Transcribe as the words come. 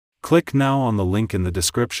Click now on the link in the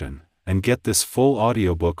description, and get this full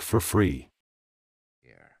audiobook for free.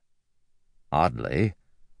 Oddly,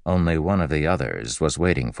 only one of the others was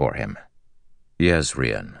waiting for him.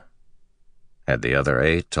 Jezrien. Had the other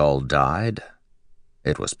 8 all died?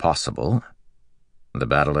 It was possible. The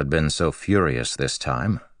battle had been so furious this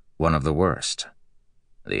time, one of the worst.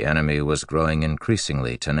 The enemy was growing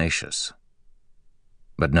increasingly tenacious.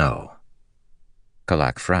 But no.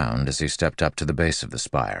 Kalak frowned as he stepped up to the base of the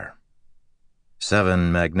spire.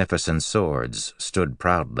 7 magnificent swords stood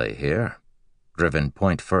proudly here, driven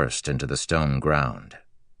point first into the stone ground.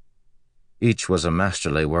 Each was a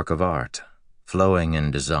masterly work of art, flowing in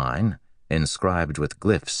design, inscribed with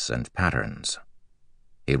glyphs and patterns.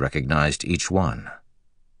 He recognized each one.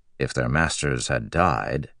 If their masters had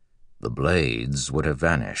died, the blades would have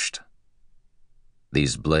vanished.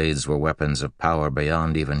 These blades were weapons of power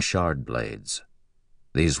beyond even shard blades.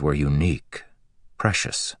 These were unique,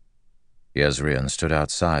 precious. Jezrien stood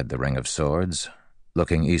outside the ring of swords,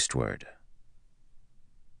 looking eastward.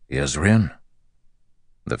 Jezrien?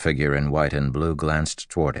 The figure in white and blue glanced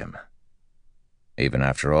toward him. Even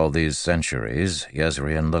after all these centuries,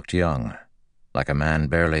 Jezrien looked young, like a man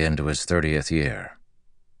barely into his 30th year.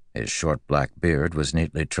 His short black beard was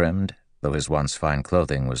neatly trimmed, though his once fine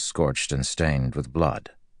clothing was scorched and stained with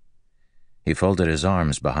blood. He folded his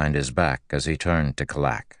arms behind his back as he turned to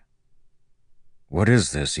Kalak. "What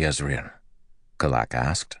is this, Jezrien?" Kalak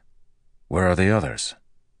asked. "Where are the others?"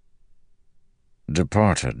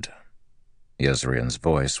 "Departed." Jezrien's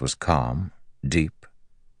voice was calm, deep,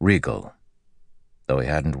 regal. Though he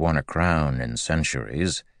hadn't worn a crown in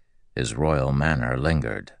centuries, his royal manner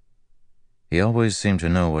lingered. He always seemed to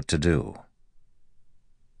know what to do.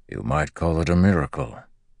 "You might call it a miracle.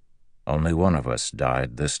 Only one of us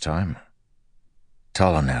died this time."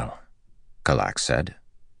 "Talonel," Kalak said.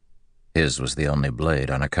 His was the only blade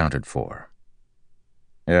unaccounted for.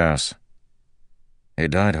 "Yes. He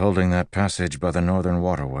died holding that passage by the northern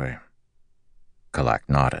waterway." Kalak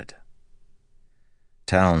nodded.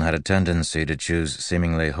 Talon had a tendency to choose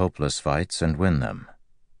seemingly hopeless fights and win them.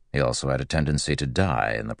 He also had a tendency to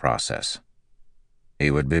die in the process.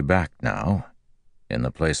 He would be back now, in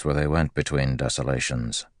the place where they went between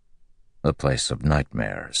desolations, the place of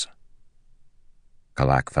nightmares.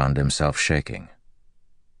 Kalak found himself shaking.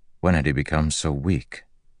 When had he become so weak?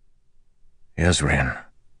 "Jezrien,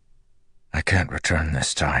 I can't return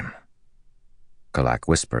this time." Kalak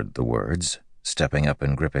whispered the words, stepping up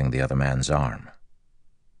and gripping the other man's arm.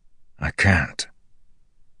 "I can't."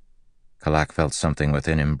 Kalak felt something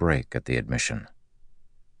within him break at the admission.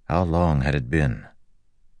 How long had it been?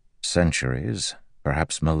 Centuries,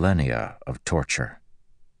 perhaps millennia of torture.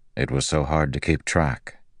 It was so hard to keep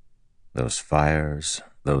track. Those fires,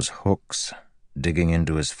 those hooks, digging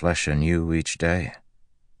into his flesh anew each day,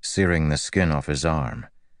 searing the skin off his arm,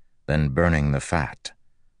 then burning the fat,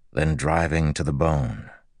 then driving to the bone.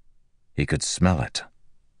 He could smell it.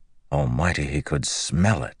 Almighty, he could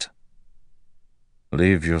smell it.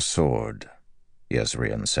 "Leave your sword,"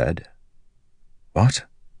 Jezrien said. "What?"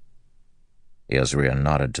 Jezrien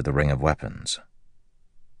nodded to the ring of weapons.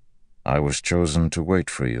 "I was chosen to wait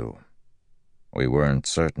for you. We weren't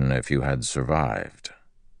certain if you had survived.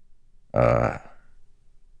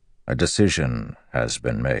 A decision has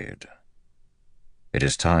been made. It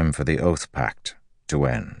is time for the Oath Pact to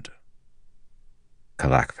end."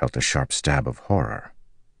 Kalak felt a sharp stab of horror.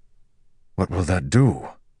 "What will that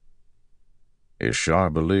do?"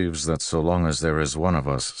 "Ishar believes that so long as there is one of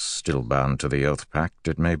us still bound to the Oath Pact,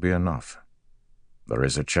 it may be enough. There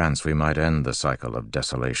is a chance we might end the cycle of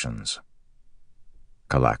desolations."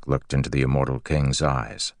 Kalak looked into the immortal king's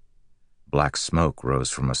eyes. Black smoke rose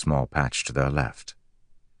from a small patch to their left.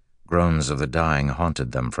 Groans of the dying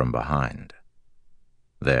haunted them from behind.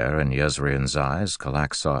 There, in Jezrien's eyes,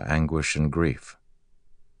 Kalak saw anguish and grief,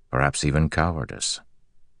 perhaps even cowardice.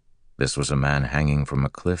 This was a man hanging from a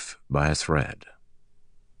cliff by a thread.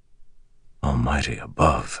 "Almighty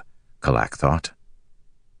above," Kalak thought.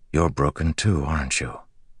 "You're broken too, aren't you?"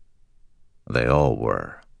 They all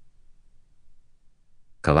were.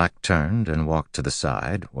 Kalak turned and walked to the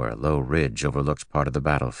side, where a low ridge overlooked part of the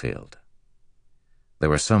battlefield.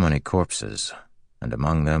 There were so many corpses, and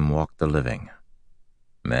among them walked the living.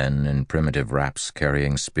 Men in primitive wraps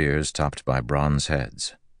carrying spears topped by bronze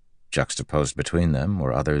heads. Juxtaposed between them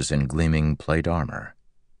were others in gleaming plate armor.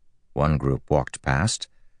 One group walked past,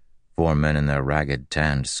 4 men in their ragged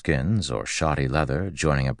tanned skins or shoddy leather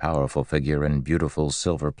joining a powerful figure in beautiful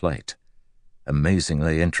silver plate,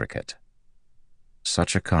 amazingly intricate.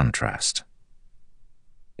 Such a contrast.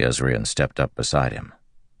 Jezrien stepped up beside him.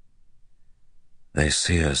 "They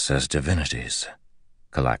see us as divinities,"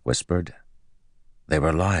 Kalak whispered. They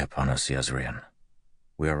rely upon us, Yezrian.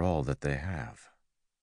 We are all that they have.